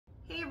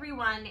Hey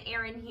everyone,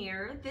 Erin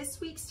here.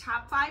 This week's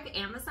top 5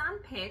 Amazon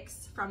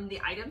picks from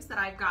the items that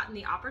I've gotten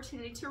the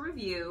opportunity to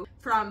review,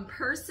 from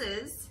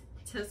purses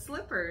to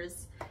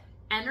slippers,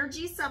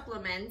 energy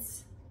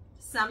supplements,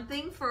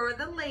 something for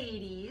the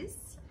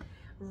ladies,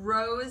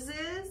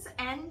 roses,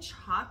 and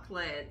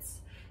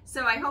chocolates.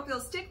 So I hope you'll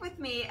stick with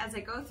me as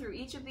I go through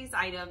each of these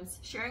items,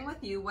 sharing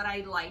with you what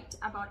I liked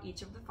about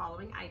each of the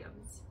following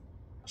items.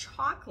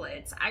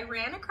 Chocolates. I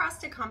ran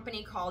across a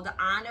company called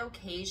On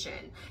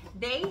Occasion.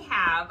 They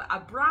have a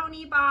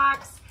brownie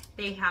box,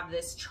 they have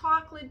this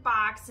chocolate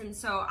box, and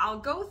so I'll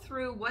go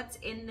through what's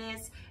in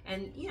this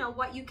and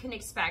what you can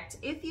expect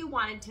if you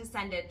wanted to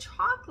send a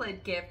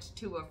chocolate gift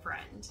to a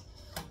friend.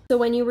 So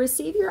when you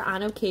receive your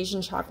On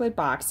Occasion chocolate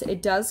box,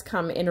 it does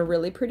come in a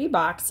really pretty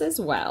box as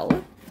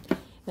well.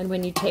 And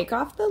when you take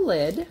off the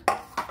lid,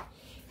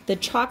 the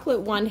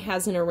chocolate one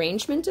has an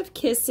arrangement of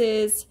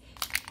kisses,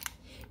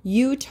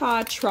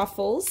 Utah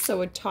truffles,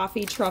 so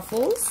toffee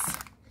truffles.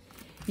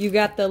 You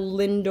got the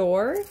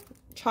Lindor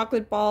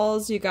chocolate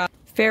balls, you got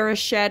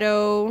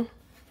Farichetto,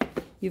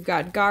 you've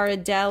got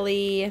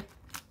Ghirardelli,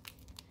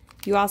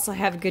 you also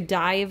have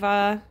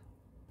Godiva,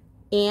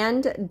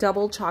 and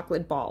double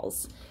chocolate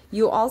balls.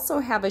 You also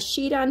have a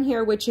sheet on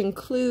here which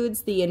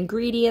includes the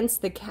ingredients,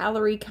 the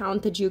calorie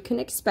count that you can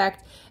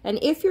expect, and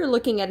if you're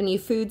looking at any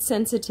food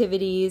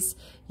sensitivities,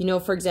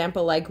 for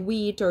example, like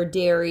wheat or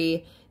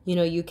dairy,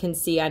 you can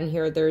see on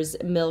here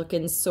there's milk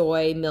and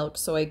soy, milk,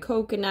 soy,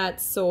 coconut,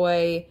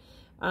 soy,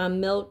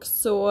 milk,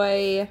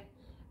 soy,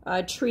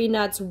 tree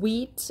nuts,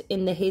 wheat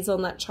in the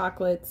hazelnut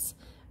chocolates,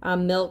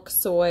 milk,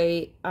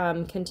 soy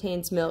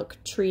contains milk,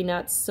 tree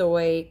nuts,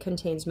 soy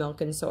contains milk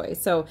and soy.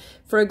 So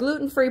for a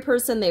gluten-free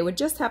person, they would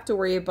just have to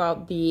worry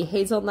about the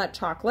hazelnut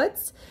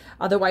chocolates.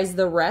 Otherwise,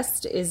 the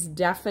rest is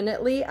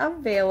definitely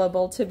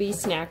available to be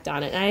snacked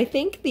on it. And I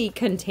think the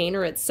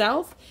container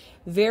itself,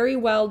 very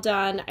well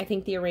done. I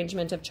think the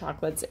arrangement of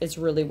chocolates is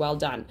really well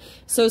done.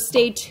 So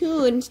stay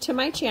tuned to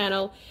my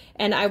channel,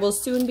 and I will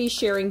soon be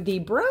sharing the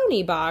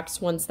brownie box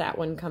once that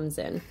one comes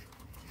in.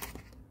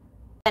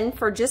 And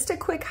for just a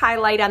quick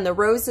highlight on the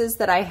roses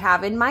that I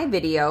have in my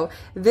video,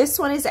 this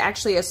one is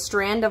actually a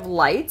strand of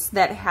lights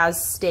that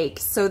has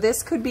stakes. So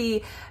this could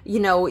be,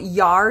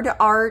 yard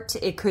art.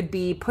 It could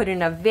be put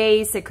in a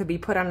vase. It could be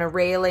put on a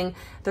railing.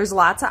 There's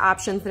lots of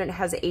options, and it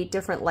has 8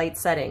 different light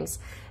settings.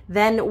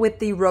 Then with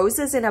the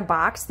roses in a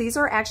box, these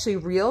are actually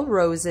real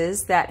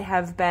roses that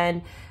have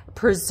been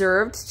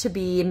preserved to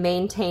be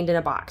maintained in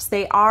a box.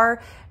 They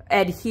are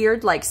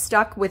adhered, like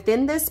stuck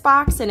within this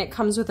box, and it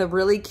comes with a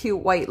really cute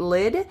white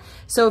lid.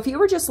 So if you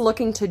were just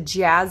looking to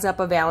jazz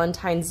up a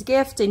Valentine's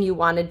gift and you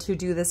wanted to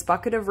do this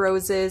bucket of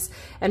roses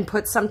and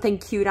put something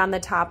cute on the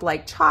top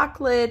like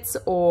chocolates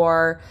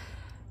or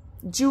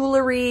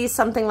jewelry,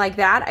 something like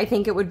that, I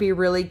think it would be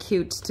really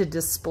cute to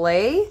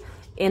display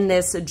in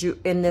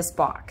this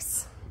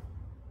box.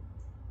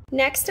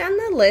 Next on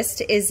the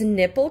list is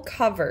nipple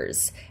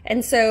covers.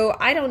 And so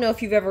I don't know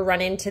if you've ever run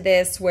into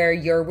this where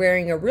you're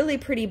wearing a really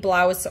pretty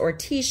blouse or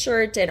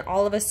t-shirt and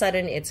all of a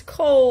sudden it's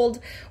cold,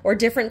 or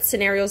different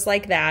scenarios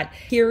like that.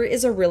 Here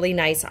is a really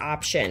nice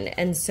option.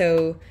 And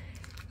so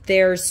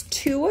there's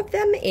 2 of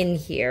them in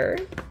here,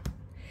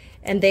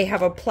 and they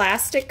have a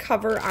plastic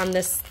cover on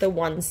the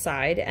one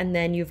side, and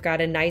then you've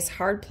got a nice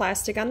hard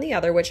plastic on the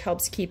other, which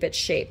helps keep its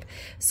shape.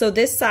 So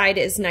this side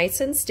is nice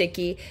and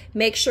sticky.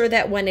 Make sure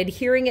that when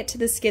adhering it to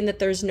the skin that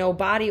there's no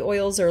body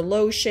oils or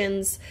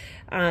lotions,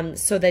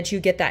 so that you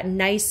get that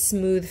nice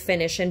smooth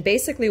finish. And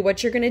basically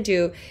what you're gonna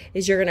do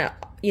is you're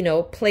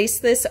gonna place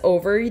this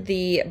over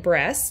the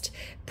breast,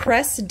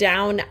 press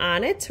down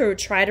on it to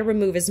try to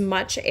remove as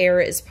much air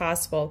as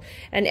possible.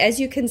 And as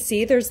you can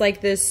see, there's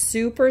like this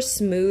super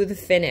smooth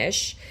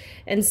finish.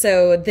 And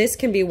so this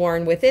can be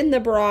worn within the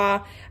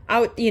bra,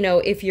 out,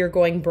 if you're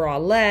going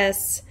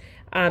bra-less,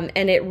 and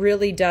it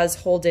really does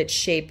hold its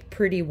shape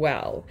pretty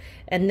well.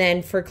 And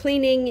then for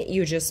cleaning,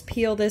 you just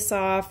peel this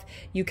off.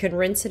 You can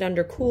rinse it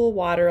under cool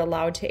water,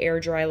 allowed to air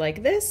dry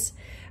like this.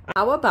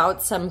 How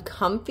about some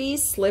comfy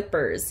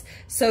slippers?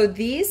 So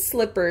these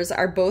slippers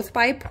are both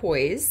by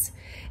Posee.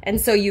 And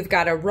so you've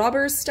got a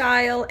rubber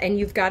style and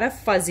you've got a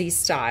fuzzy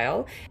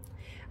style.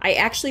 I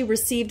actually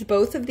received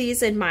both of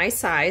these in my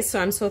size,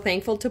 so I'm so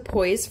thankful to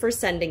Posee for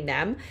sending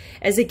them,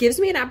 as it gives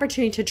me an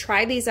opportunity to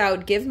try these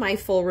out, give my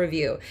full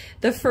review.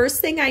 The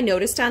first thing I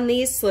noticed on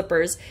these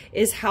slippers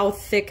is how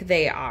thick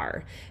they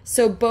are.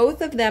 So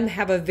both of them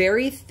have a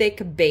very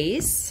thick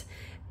base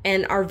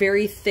and are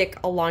very thick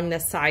along the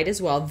side as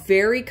well.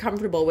 Very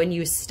comfortable when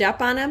you step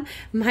on them.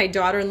 My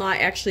daughter-in-law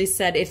actually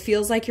said it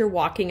feels like you're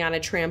walking on a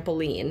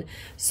trampoline.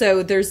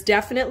 So there's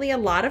definitely a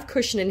lot of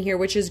cushion in here,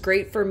 which is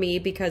great for me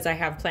because I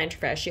have plantar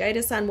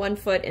fasciitis on one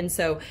foot, and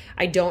so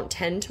I don't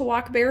tend to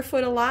walk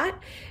barefoot a lot.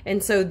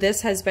 And so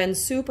this has been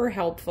super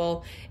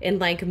helpful in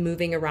like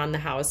moving around the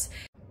house.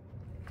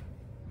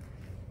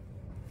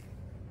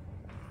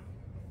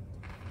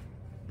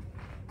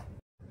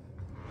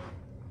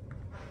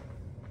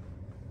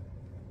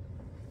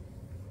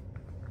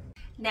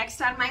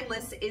 Next on my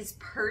list is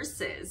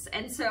purses.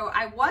 And so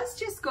I was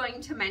just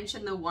going to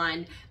mention the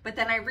one, but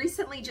then I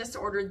recently just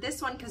ordered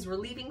this one because we're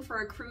leaving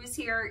for a cruise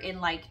here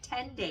in like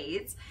 10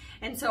 days.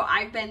 And so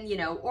I've been, you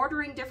know,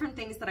 ordering different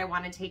things that I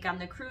want to take on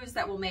the cruise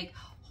that will make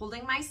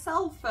holding my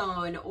cell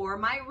phone or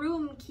my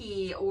room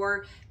key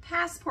or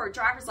passport,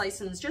 driver's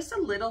license, just a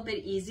little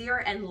bit easier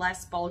and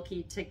less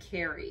bulky to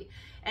carry.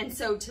 And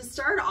so to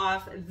start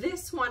off,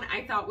 this one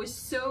I thought was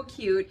so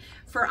cute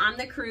for on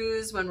the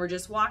cruise when we're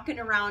just walking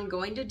around,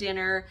 going to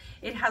dinner.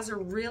 It has a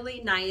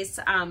really nice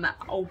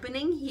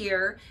opening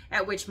here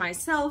at which my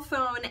cell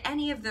phone,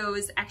 any of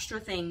those extra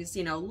things,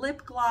 you know,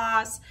 lip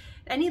gloss,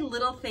 any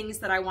little things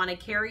that I want to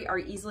carry are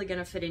easily going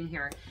to fit in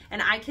here.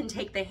 And I can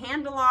take the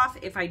handle off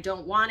if I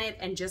don't want it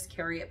and just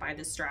carry it by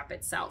the strap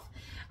itself.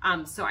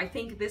 So I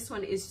think this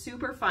one is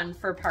super fun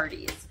for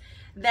parties.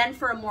 Then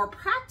for a more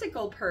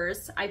practical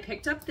purse, I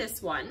picked up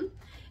this one.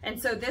 And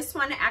so this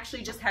one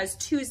actually just has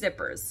 2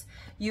 zippers.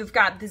 You've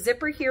got the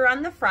zipper here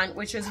on the front,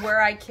 which is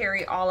where I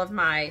carry all of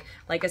my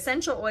like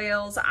essential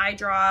oils, eye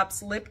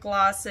drops, lip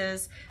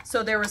glosses.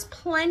 So there was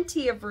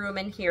plenty of room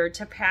in here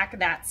to pack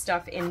that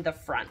stuff in the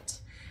front.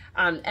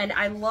 And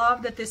I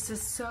love that this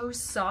is so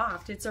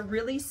soft. It's a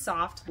really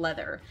soft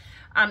leather.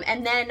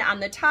 And then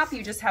on the top,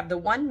 you just have the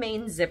one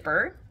main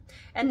zipper.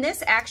 And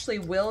this actually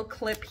will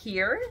clip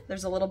here.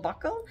 There's a little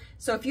buckle.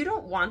 So if you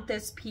don't want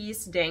this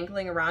piece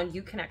dangling around,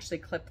 you can actually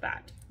clip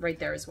that right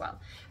there as well.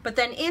 But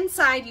then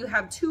inside you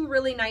have 2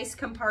 really nice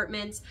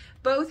compartments.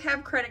 Both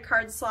have credit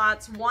card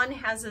slots. One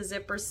has a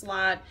zipper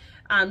slot,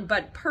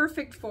 but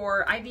perfect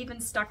for, I've even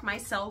stuck my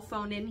cell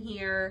phone in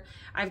here.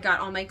 I've got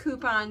all my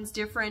coupons,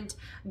 different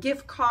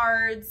gift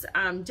cards,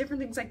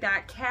 different things like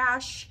that,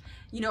 cash,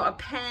 you know, a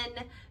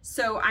pen.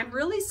 So I'm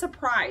really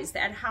surprised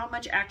at how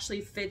much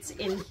actually fits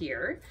in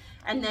here.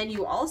 And then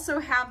you also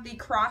have the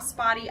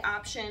crossbody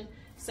option.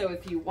 So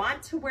if you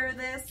want to wear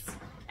this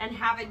and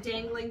have it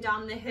dangling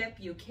down the hip,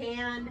 you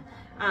can,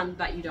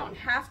 but you don't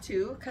have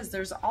to because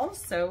there's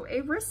also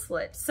a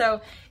wristlet.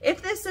 So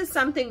if this is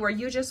something where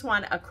you just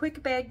want a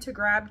quick bag to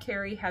grab,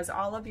 carry, has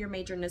all of your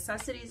major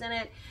necessities in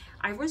it,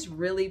 I was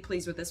really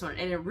pleased with this one,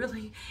 and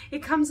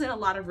it comes in a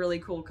lot of really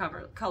cool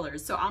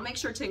colors. So I'll make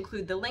sure to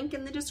include the link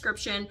in the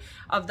description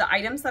of the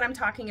items that I'm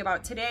talking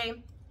about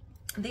today.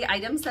 The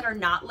items that are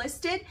not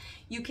listed,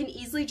 you can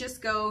easily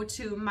just go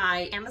to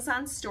my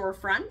Amazon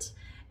storefront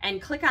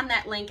and click on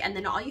that link, and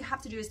then all you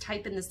have to do is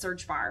type in the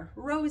search bar,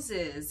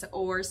 roses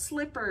or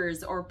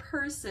slippers or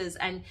purses,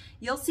 and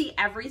you'll see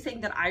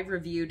everything that I've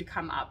reviewed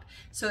come up.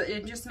 So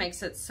it just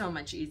makes it so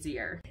much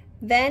easier.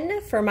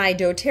 Then for my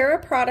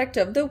doTERRA product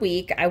of the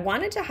week, I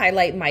wanted to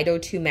highlight Mito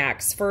 2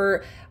 Max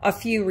for a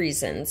few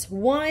reasons.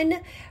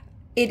 One,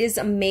 it is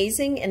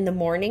amazing in the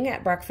morning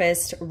at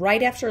breakfast,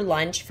 right after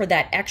lunch, for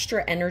that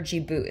extra energy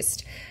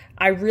boost.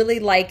 I really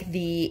like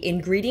the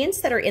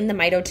ingredients that are in the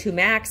Mito 2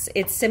 Max.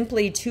 It's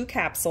simply 2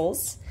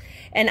 capsules.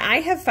 And I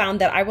have found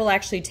that I will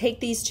actually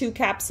take these 2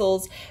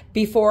 capsules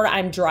before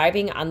I'm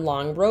driving on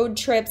long road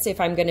trips,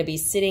 if I'm going to be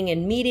sitting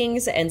in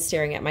meetings and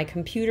staring at my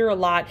computer a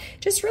lot.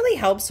 Just really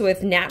helps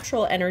with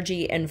natural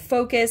energy and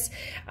focus.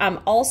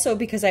 Also,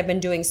 because I've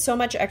been doing so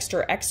much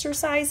extra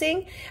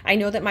exercising, I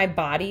know that my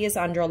body is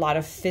under a lot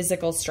of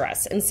physical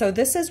stress. And so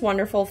this is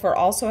wonderful for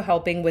also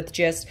helping with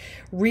just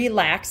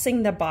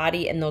relaxing the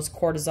body and those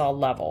cortisol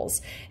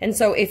levels. And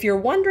so if you're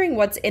wondering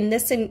what's in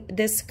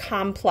this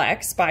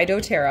complex by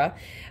doTERRA,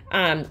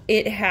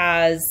 it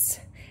has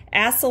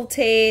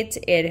acetate,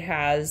 it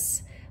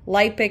has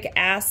lipic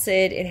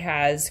acid, it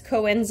has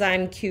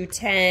coenzyme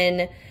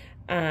Q10,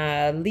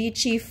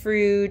 lychee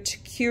fruit,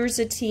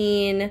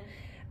 quercetin,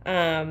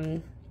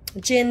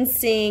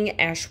 ginseng,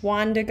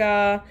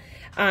 ashwagandha.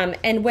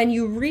 And when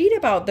you read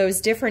about those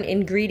different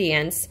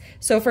ingredients,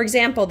 so for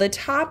example, the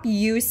top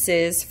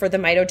uses for the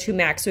Mito 2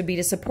 Max would be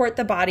to support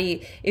the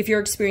body if you're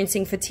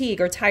experiencing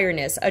fatigue or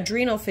tiredness,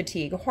 adrenal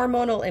fatigue,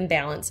 hormonal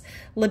imbalance,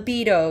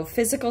 libido,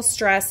 physical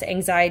stress,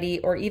 anxiety,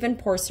 or even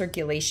poor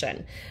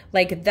circulation.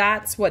 Like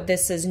that's what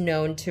this is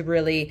known to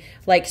really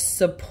like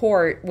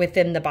support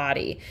within the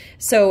body.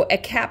 So a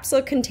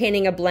capsule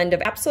containing a blend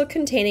of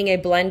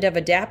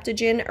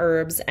adaptogen,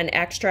 herbs, and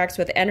extracts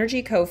with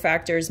energy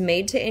cofactors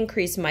made to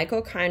increase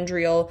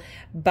mitochondrial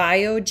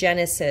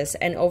biogenesis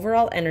and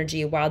overall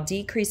energy while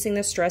decreasing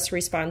the stress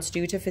response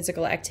due to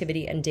physical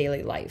activity and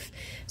daily life.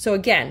 So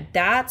again,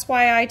 that's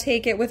why I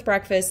take it with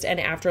breakfast and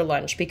after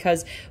lunch,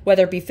 because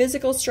whether it be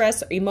physical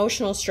stress or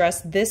emotional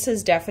stress, this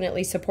is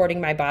definitely supporting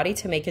my body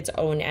to make its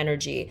own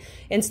energy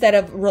instead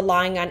of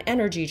relying on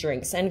energy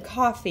drinks and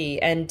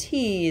coffee and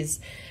teas.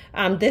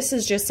 This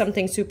is just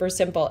something super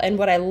simple. And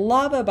what I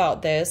love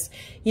about this,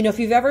 you know, if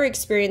you've ever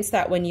experienced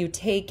that when you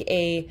take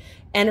a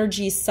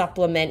energy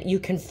supplement, you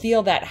can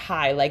feel that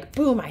high, like,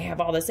 boom, I have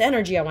all this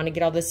energy, I want to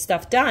get all this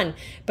stuff done.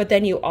 But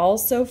then you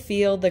also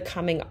feel the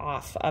coming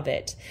off of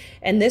it.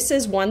 And this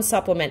is one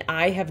supplement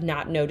I have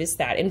not noticed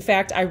that. In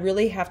fact, I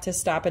really have to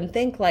stop and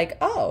think like,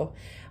 oh,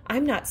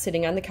 I'm not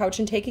sitting on the couch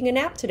and taking a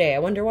nap today. I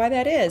wonder why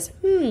that is.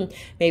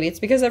 Maybe it's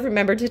because I've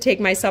remembered to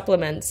take my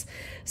supplements.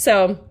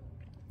 So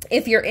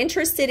If you're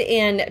interested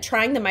in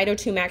trying the Mito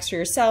 2 Max for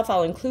yourself,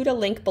 I'll include a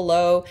link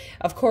below,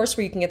 of course,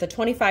 where you can get the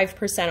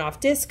 25% off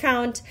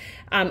discount.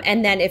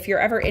 And then if you're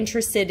ever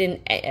interested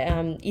in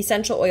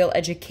essential oil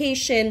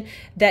education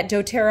that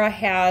doTERRA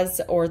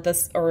has, or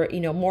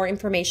more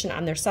information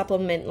on their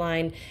supplement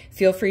line,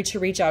 feel free to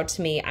reach out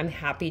to me. I'm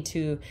happy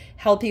to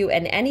help you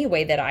in any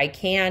way that I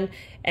can.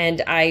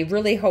 And I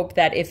really hope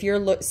that if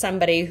you're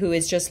somebody who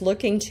is just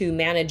looking to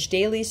manage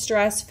daily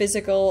stress,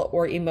 physical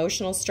or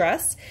emotional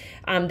stress,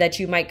 that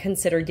you might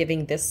consider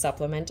giving this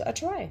supplement a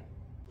try.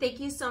 Thank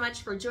you so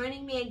much for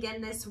joining me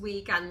again this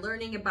week on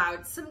learning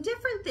about some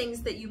different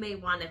things that you may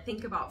want to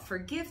think about for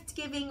gift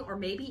giving, or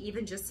maybe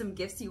even just some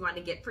gifts you want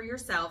to get for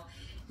yourself,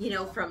 you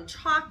know, from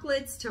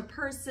chocolates to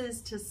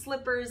purses to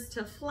slippers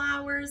to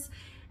flowers,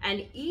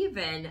 and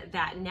even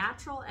that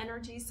natural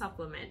energy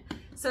supplement.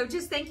 So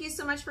just thank you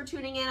so much for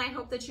tuning in. I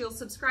hope that you'll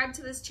subscribe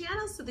to this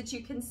channel so that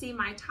you can see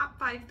my top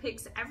 5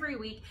 picks every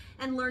week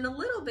and learn a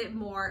little bit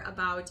more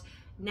about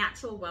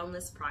natural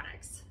wellness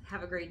products.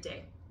 Have a great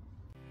day.